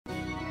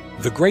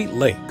The Great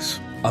Lakes,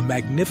 a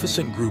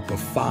magnificent group of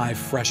 5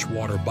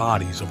 freshwater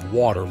bodies of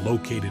water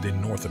located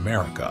in North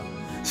America,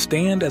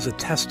 stand as a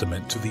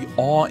testament to the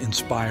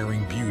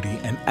awe-inspiring beauty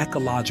and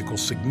ecological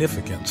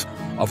significance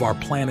of our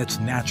planet's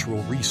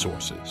natural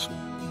resources.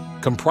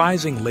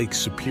 Comprising Lake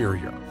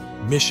Superior,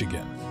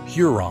 Michigan,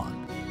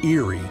 Huron,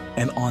 Erie,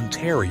 and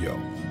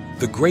Ontario,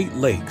 the Great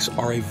Lakes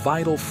are a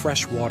vital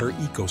freshwater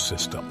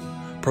ecosystem,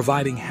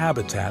 providing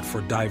habitat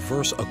for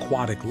diverse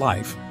aquatic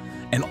life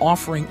and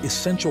offering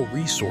essential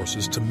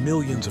resources to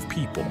millions of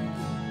people.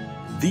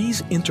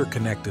 These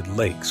interconnected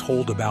lakes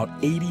hold about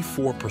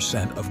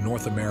 84% of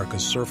North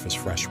America's surface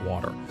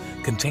freshwater,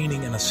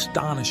 containing an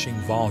astonishing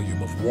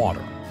volume of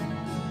water.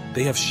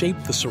 They have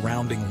shaped the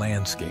surrounding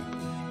landscape,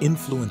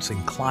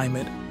 influencing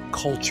climate,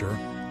 culture,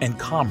 and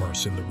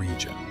commerce in the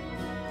region.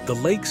 The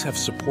lakes have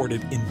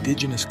supported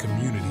indigenous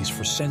communities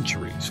for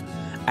centuries,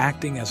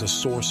 acting as a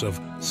source of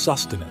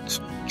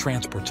sustenance,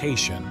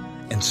 transportation,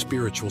 and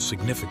spiritual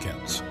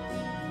significance.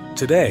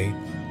 Today,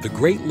 the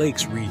Great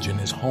Lakes region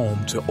is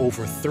home to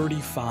over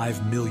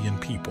 35 million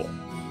people.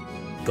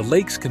 The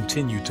lakes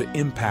continue to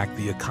impact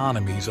the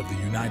economies of the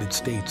United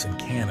States and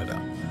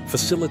Canada,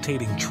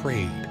 facilitating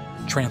trade,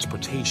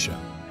 transportation,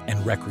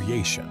 and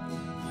recreation.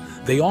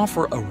 They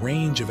offer a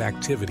range of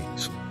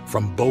activities,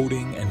 from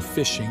boating and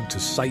fishing to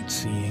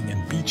sightseeing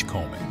and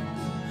beachcombing.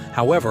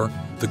 However,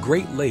 the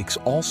Great Lakes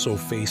also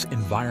face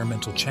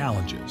environmental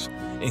challenges,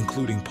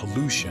 including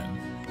pollution,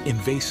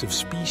 invasive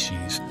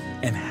species,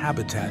 and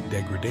habitat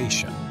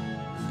degradation.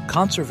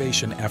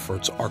 Conservation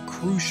efforts are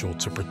crucial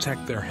to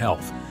protect their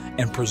health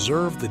and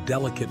preserve the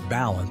delicate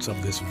balance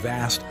of this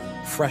vast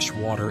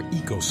freshwater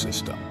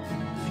ecosystem.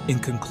 In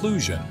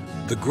conclusion,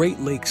 the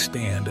Great Lakes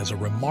stand as a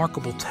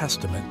remarkable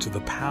testament to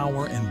the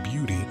power and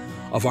beauty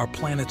of our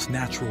planet's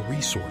natural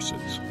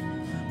resources.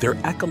 Their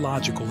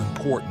ecological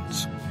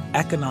importance,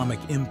 economic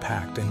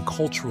impact, and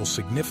cultural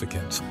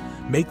significance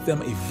make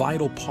them a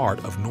vital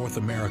part of North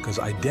America's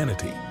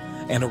identity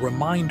and a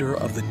reminder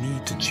of the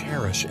need to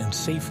cherish and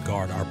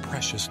safeguard our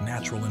precious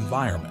natural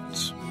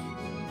environments.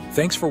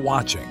 Thanks for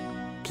watching.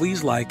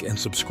 Please like and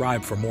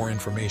subscribe for more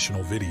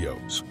informational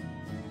videos.